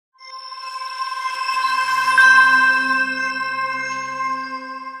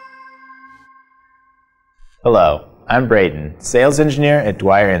Hello, I'm Braden, Sales Engineer at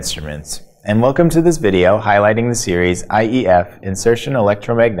Dwyer Instruments, and welcome to this video highlighting the series IEF Insertion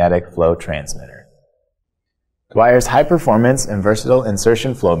Electromagnetic Flow Transmitter. Dwyer's high-performance and versatile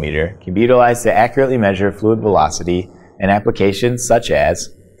insertion flow meter can be utilized to accurately measure fluid velocity in applications such as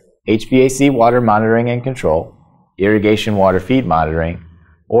HVAC water monitoring and control, irrigation water feed monitoring,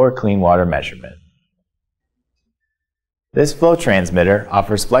 or clean water measurement. This flow transmitter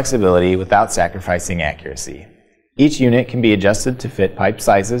offers flexibility without sacrificing accuracy. Each unit can be adjusted to fit pipe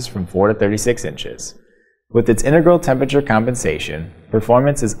sizes from 4 to 36 inches. With its integral temperature compensation,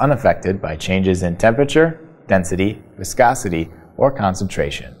 performance is unaffected by changes in temperature, density, viscosity, or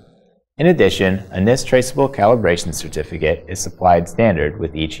concentration. In addition, a NIST traceable calibration certificate is supplied standard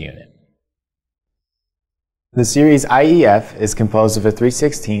with each unit. The series IEF is composed of a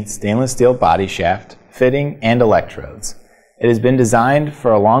 3/16 stainless steel body shaft, fitting, and electrodes. It has been designed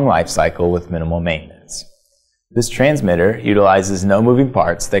for a long life cycle with minimal maintenance. This transmitter utilizes no moving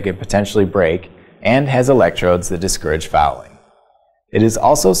parts that could potentially break and has electrodes that discourage fouling. It is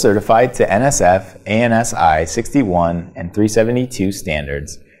also certified to NSF, ANSI 61 and 372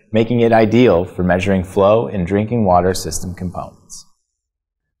 standards, making it ideal for measuring flow in drinking water system components.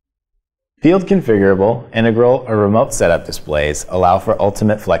 Field configurable, integral, or remote setup displays allow for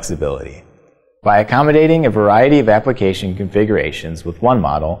ultimate flexibility. By accommodating a variety of application configurations with one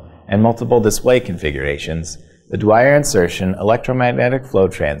model and multiple display configurations, the Dwyer Insertion Electromagnetic Flow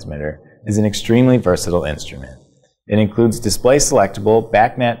Transmitter is an extremely versatile instrument. It includes display selectable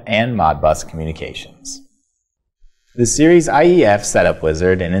BACnet and Modbus communications. The series IEF Setup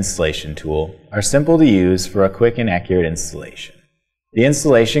Wizard and Installation Tool are simple to use for a quick and accurate installation. The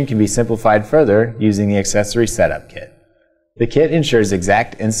installation can be simplified further using the accessory setup kit. The kit ensures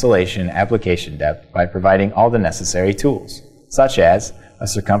exact installation application depth by providing all the necessary tools, such as a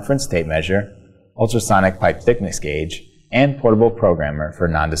circumference tape measure, ultrasonic pipe thickness gauge, and portable programmer for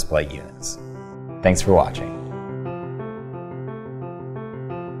non-display units. Thanks for watching.